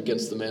marriage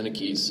against the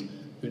Manichees,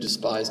 who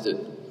despised it.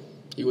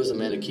 He was a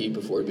Manichee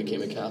before he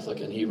became a Catholic,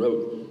 and he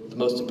wrote the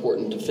most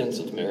important defense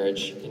of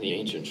marriage in the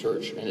ancient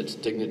church and its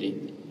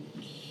dignity.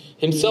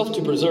 Himself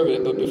to preserve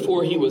it, but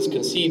before he was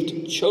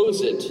conceived,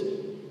 chose it,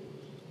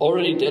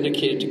 already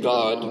dedicated to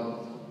God,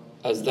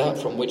 as that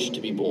from which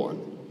to be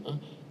born.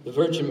 The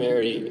Virgin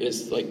Mary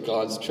is like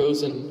God's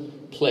chosen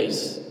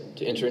place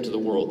to enter into the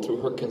world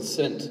through her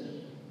consent,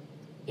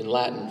 in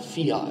Latin,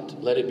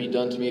 fiat, let it be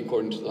done to me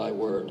according to thy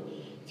word.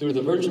 Through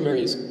the Virgin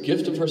Mary's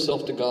gift of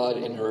herself to God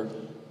in her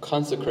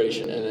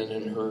consecration and then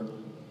in her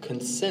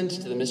consent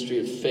to the mystery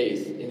of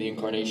faith in the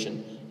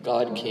incarnation,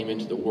 God came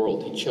into the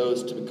world. He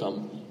chose to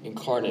become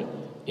incarnate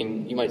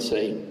in, you might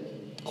say,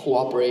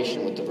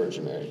 cooperation with the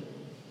Virgin Mary.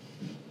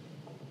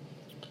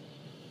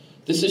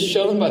 This is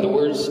shown by the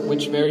words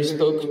which Mary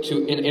spoke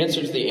to in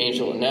answer to the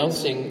angel,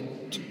 announcing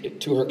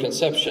to her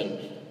conception,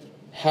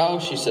 how,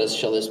 she says,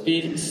 shall this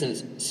be,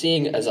 since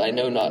seeing as I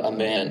know not a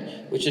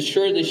man, which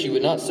assuredly she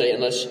would not say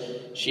unless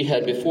she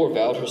had before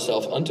vowed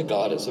herself unto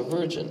God as a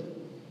virgin.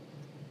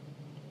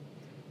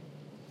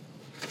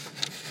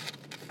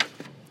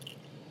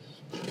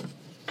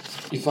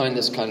 You find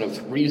this kind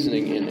of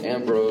reasoning in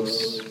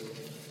Ambrose.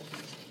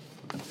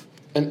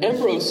 And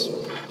Ambrose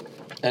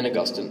and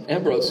Augustine.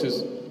 Ambrose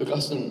was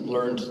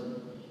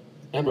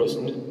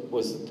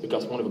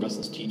one of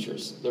Augustine's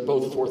teachers. They're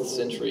both 4th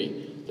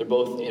century. They're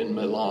both in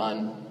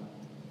Milan.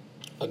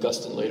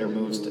 Augustine later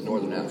moves to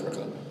northern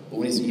Africa. But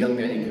when he's a young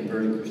man, he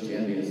converted to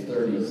Christianity in his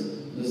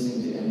 30s,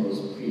 listening to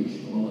Ambrose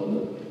preach, among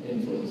other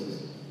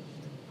influences.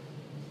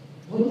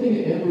 One thing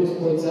that Ambrose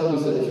points out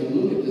is that if you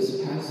look at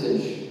this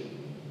passage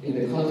in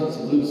the context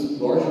of Luke's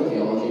larger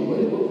theology,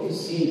 what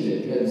preceded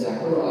it? You had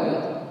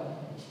Zechariah,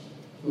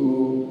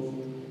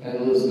 and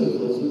Elizabeth.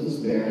 Elizabeth is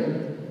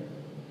barren,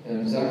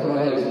 and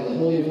Zechariah is in the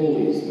Holy of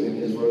Holies doing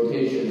his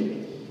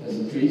rotation as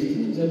a priest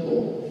in the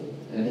temple,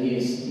 and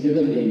he's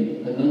given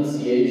the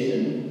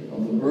annunciation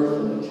of the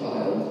birth of a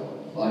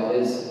child by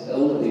his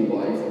elderly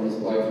wife, or his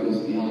wife who is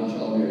beyond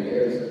childbearing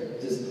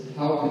years. Just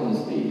how can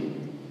this be?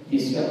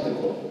 He's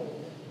skeptical,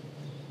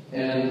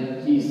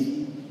 and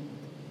he's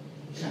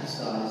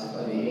chastised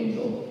by the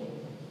angel.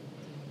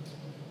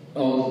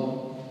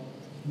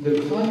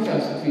 The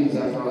contrast between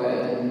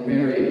Zechariah and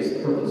Mary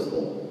is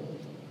purposeful.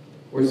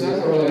 Where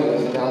Zechariah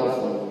was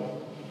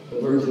doubtful,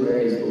 the Virgin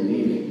Mary is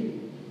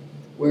believing.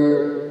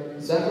 Where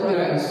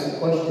Zechariah asks a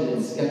question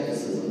in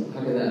skepticism,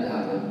 how can that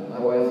happen? My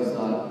wife is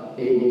not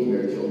able to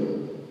bear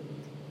children.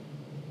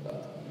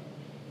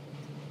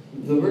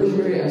 The Virgin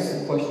Mary asks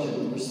the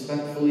question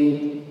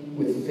respectfully,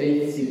 with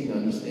faith seeking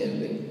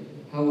understanding.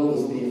 How will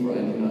this be, for I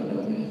do not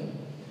know man?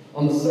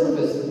 On the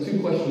surface, the two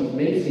questions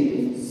may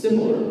seem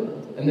similar,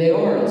 and they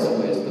are in some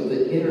ways, but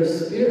the inner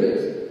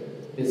spirit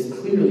is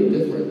clearly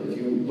different if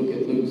you look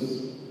at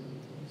Luke's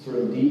sort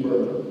of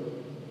deeper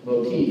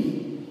motif.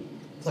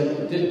 It's like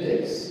the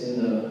diptychs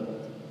in the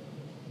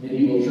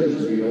medieval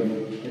churches where you have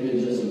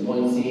images of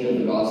one scene of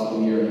the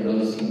gospel here and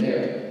another scene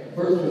there.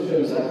 First we're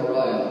shown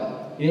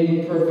Zechariah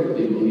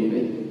imperfectly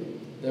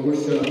believing, then we're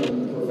shown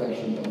the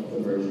perfection of the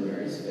Virgin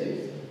Mary's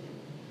faith.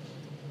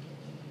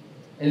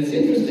 And it's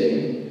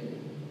interesting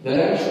that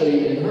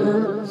actually in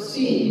her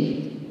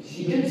scene,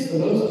 she gets the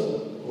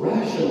most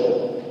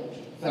rational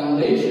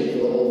foundation for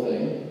the whole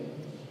thing,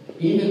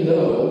 even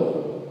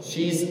though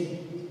she's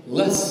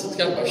less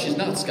skeptical. She's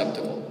not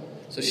skeptical.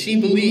 So she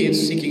believes,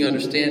 seeking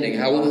understanding,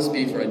 how will this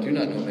be, for I do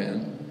not know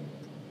man?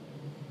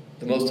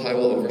 The Most High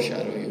will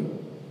overshadow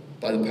you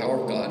by the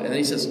power of God. And then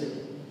he says,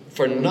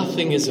 for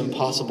nothing is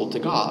impossible to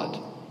God.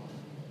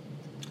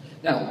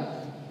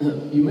 Now,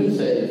 you may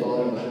say,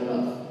 Father, not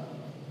enough.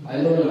 I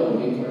don't know,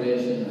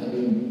 incarnation, I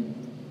mean,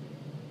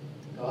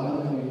 God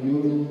becoming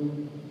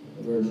human,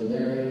 the Virgin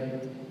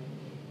Mary,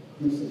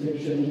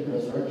 crucifixion,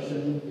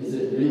 resurrection, is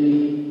it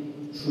really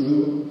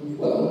true?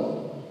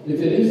 Well, if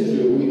it is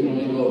true, we can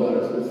only know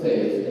about it through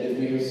faith. And if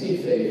we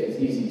receive faith, it's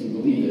easy to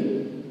believe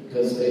it,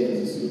 because faith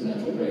is a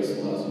supernatural grace that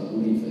allows you to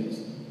believe things.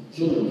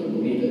 Children can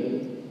believe it.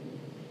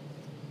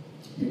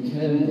 You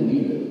can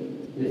believe it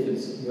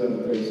if you have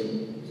the grace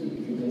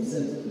if you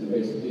consent to the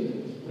grace to believe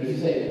it. But if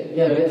you say,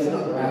 yeah, but it's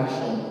not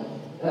rational,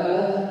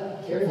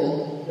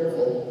 careful.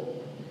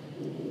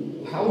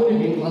 How would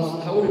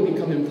it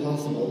become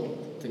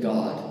impossible to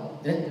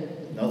God?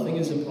 Nothing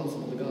is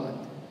impossible to God.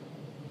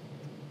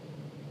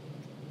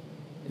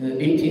 In the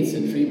 18th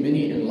century,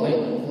 many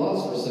Enlightenment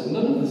philosophers said,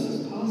 none of this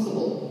is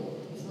possible.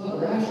 It's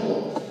not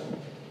rational.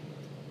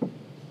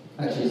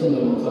 Actually, some of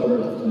them were clever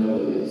enough to know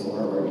that it's a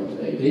hard argument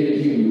today.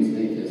 David Hume, who's an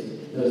atheist,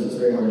 knows it's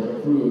very hard to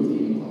prove the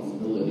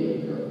impossibility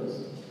of miracles.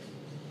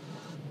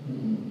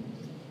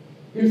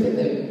 Here's the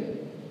thing.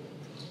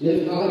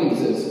 If God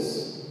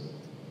exists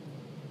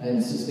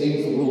and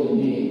sustains the world in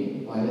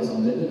being by his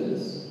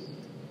omnipotence,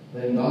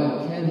 then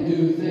God can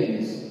do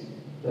things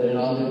that an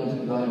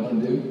omnipotent God can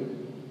do,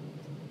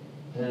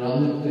 and an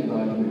omnipotent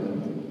God can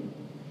become human.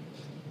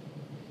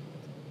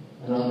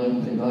 An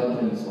omnipotent God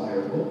can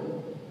inspire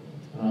hope,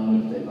 an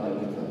omnipotent God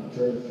can found a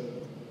church,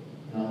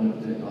 an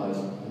omnipotent God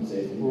can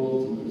save the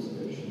world through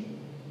crucifixion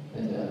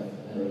and death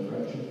and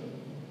resurrection.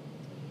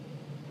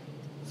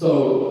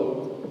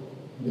 So,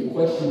 the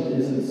question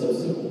isn't so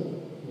simple.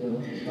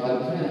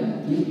 God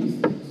can do these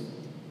things.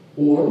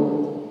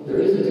 Or there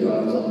isn't a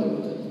God who's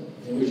omnipotent,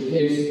 in which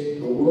case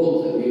the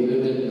world that we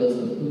live in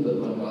doesn't depend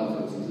upon God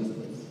for its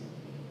existence.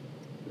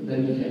 but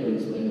then you can't really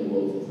explain the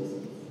world's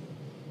existence.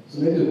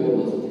 So maybe the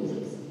world doesn't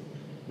exist.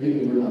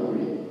 Maybe we're not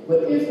real.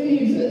 But if we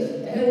exist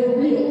and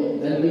we're real,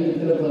 then we can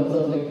depend upon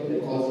something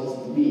that causes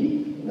us to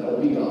be. And that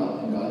would be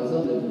God. And God is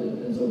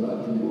omnipotent, and so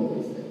God can do all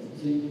these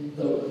things. See?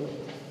 So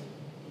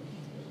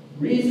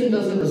reason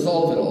doesn't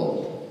resolve it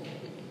all.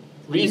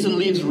 Reason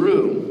leaves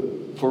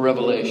room for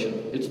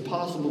revelation. It's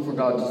possible for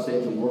God to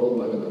save the world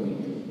by becoming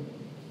human.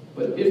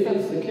 But if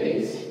that's the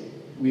case,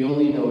 we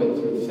only know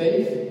it through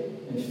faith,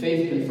 and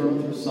faith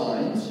confirmed through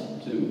signs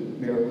to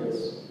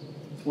miracles.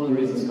 It's one of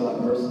the reasons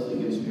God mercifully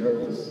gives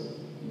miracles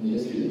in the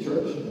history of the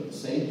church and the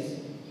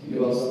saints. He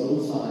gives us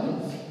little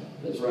signs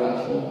that's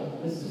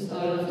rational. It's just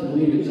not enough to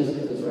believe it just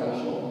because it's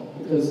rational.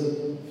 Because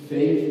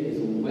faith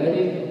is a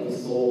wedding of the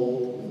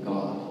soul with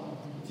God.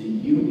 It's a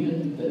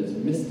union that is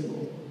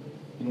mystical,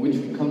 in which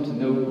we come to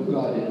know who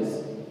God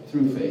is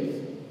through faith.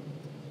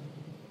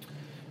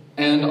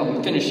 And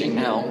I'm finishing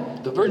now.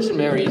 The Virgin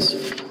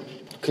Mary's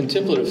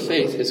contemplative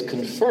faith is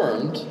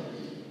confirmed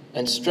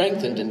and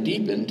strengthened and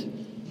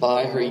deepened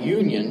by her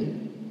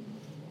union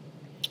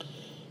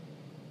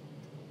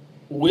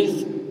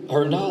with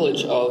her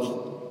knowledge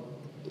of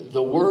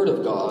the Word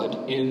of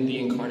God in the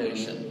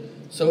Incarnation.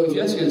 So if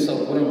you ask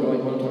yourself, what I'm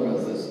talking about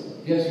is this.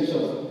 If you ask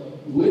yourself,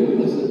 when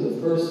was it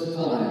the first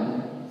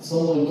time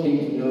someone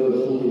came to know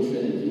the Holy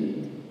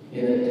Trinity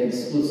in an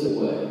explicit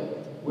way?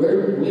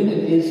 When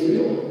in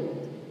Israel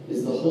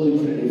is the Holy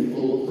Trinity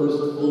first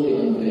fully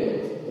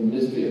unveiled? The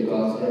mystery of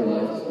God's inner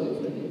life is Holy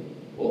Trinity.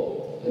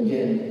 Well,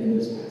 again, in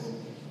this passage.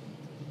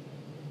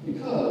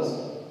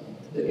 Because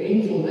the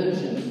angel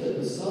mentions that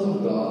the Son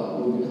of God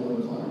will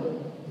become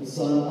incarnate, the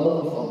Son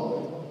of the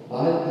Father,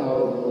 by the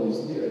power of the Holy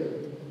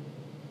Spirit.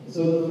 And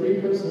so the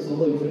three persons of the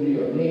Holy Trinity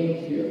are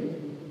named here,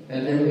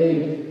 and they're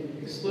made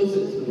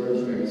explicit to the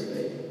Virgin Mary's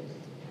faith.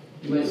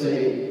 You might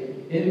say,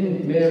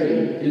 in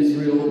Mary,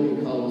 Israel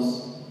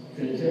becomes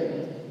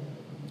Trinitarian.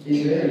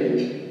 In Mary,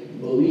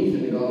 belief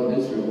in the God of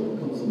Israel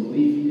becomes a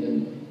belief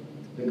in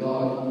the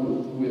God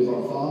who is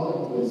our Father,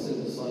 who has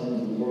sent the Son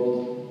into the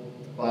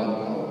world by the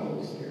power of the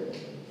Holy Spirit.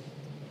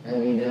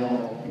 And we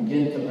now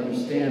begin to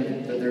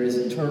understand that there is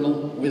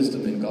eternal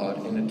wisdom in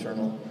God, an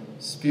eternal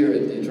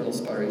Spirit, the eternal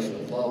inspiration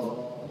of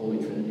love, the Holy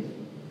Trinity.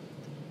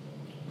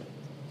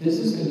 This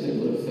is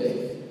contemplative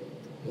faith,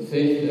 the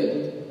faith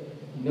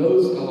that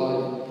knows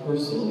God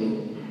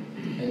personally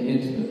and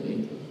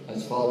intimately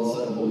as Father,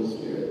 Son, and Holy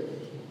Spirit.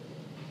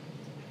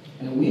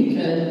 And we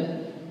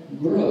can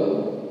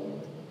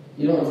grow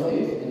in our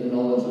faith in the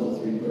knowledge of the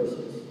three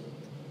persons.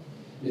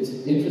 It's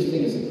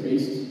interesting as a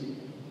priest,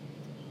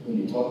 when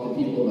you talk to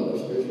people about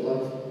their spiritual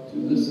life, to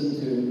listen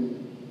to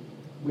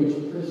which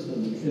person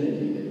of the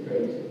Trinity they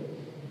pray to.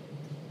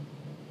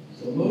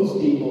 So most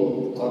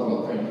people talk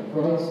about praying to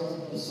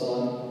Christ, the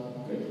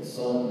Son, pray to the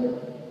Son,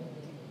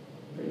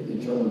 pray to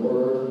the eternal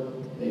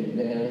Word, made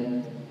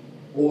man,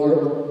 or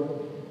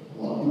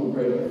a lot of people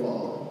pray to the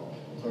Father.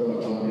 Talk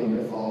about God being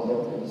their Father,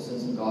 and the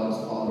sense of God's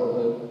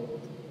fatherhood.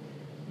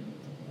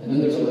 And then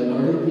there's a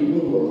minority of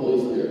people who are Holy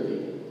Spirit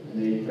people, and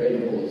they pray to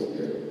the Holy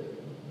Spirit.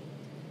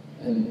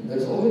 And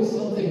there's always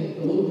something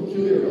a little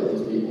peculiar about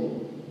these people.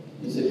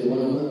 You said you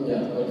want to?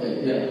 Yeah, okay,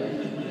 yeah.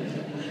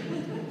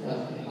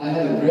 I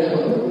had a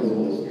grandmother who was a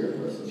Holy Spirit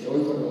person. She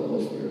always talked about the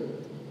Holy Spirit.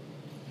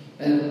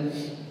 And,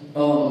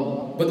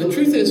 but the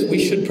truth is, we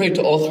should pray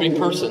to all three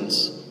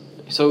persons.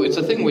 So it's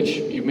a thing which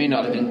you may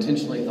not have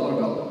intentionally thought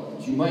about.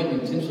 But you might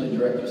intentionally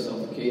direct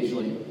yourself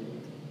occasionally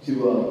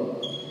to,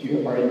 if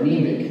you are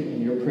anemic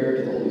in your prayer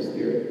to the Holy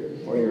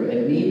Spirit, or you're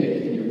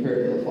anemic in your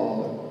prayer to the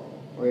Father,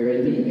 or you're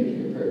anemic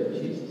in your prayer to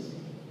Jesus.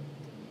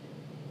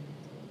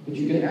 But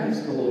you can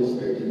ask the Holy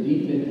Spirit to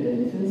deepen and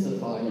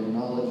intensify your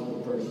knowledge of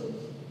the persons.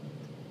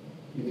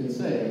 You can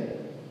say,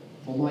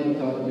 Almighty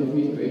God, give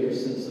me a greater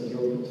sense of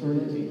your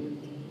paternity,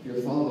 your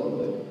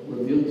fatherhood,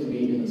 revealed to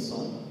me in the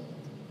Son.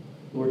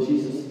 Lord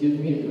Jesus, give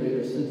me a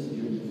greater sense of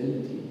your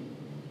divinity,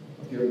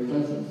 of your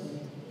presence,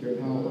 your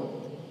power.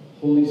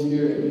 Holy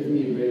Spirit, give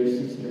me a greater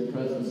sense of your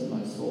presence in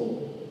my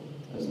soul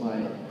as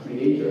my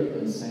creator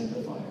and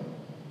sanctifier.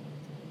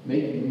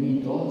 Make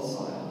me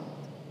docile,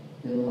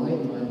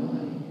 enlighten my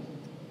mind,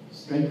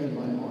 strengthen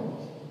my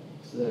heart,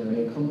 so that I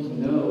may come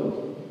to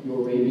know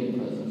your radiant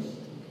presence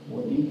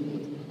more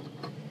deeply.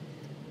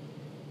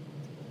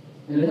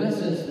 And in that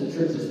sense, the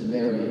church is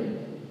Mary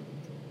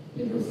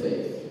in her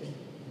faith.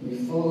 We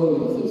follow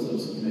in the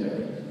footsteps of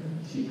Mary.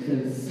 She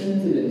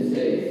consented in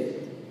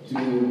faith to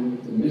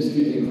the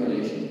mystery of the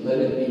Incarnation. Let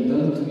it be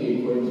done to me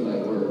according to thy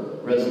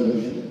word.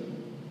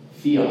 Resolution.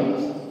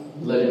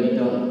 Fiat. Let it be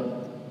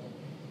done.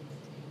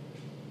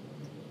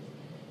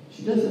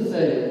 She doesn't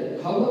say,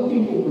 how will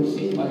people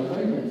perceive my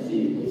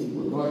pregnancy with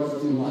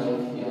regards to my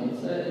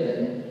fiancé,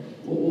 and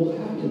what will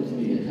happen to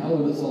me, and how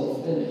will this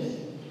all finish?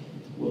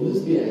 Will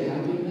this be a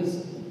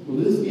happiness? Will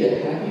this be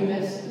a happy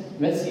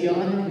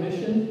messianic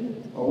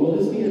mission? Or will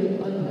this be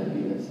an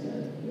unhappy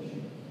messianic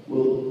mission?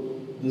 Will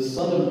the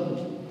son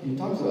of, he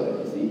talks about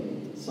it as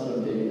the son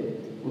of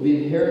David, will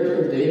the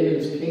inheritor of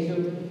David's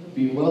kingdom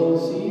be well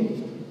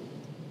received?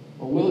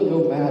 Or will it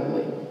go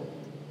badly?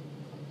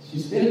 She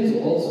stands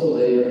also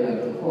later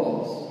at the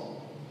cross.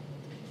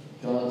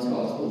 John's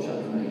Gospel,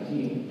 chapter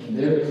 19. And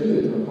there too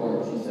in her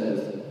heart she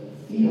says,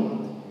 Fiat,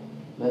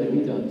 let it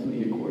be done to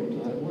me according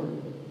to thy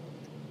word.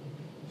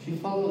 She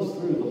follows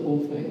through the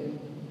whole thing,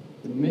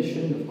 the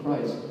mission of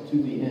Christ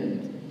to the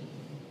end.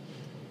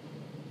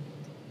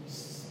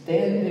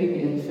 Standing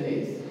in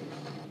faith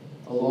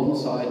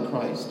alongside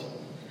Christ.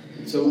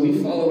 And so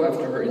we follow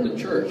after her in the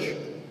church,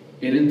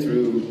 in and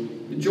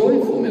through the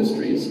joyful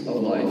mysteries of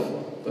life,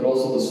 but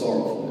also the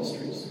sorrowful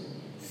mysteries.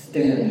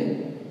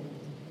 Standing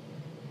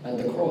at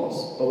the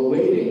cross,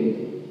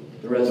 awaiting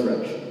the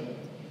resurrection.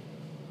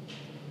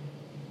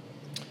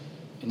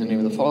 In the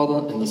name of the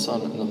Father, and the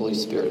Son, and the Holy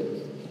Spirit.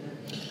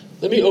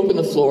 Let me open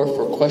the floor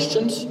for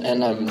questions,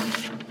 and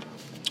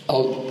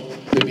I'll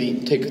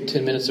maybe take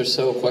 10 minutes or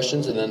so of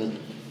questions, and then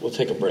we'll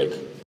take a break.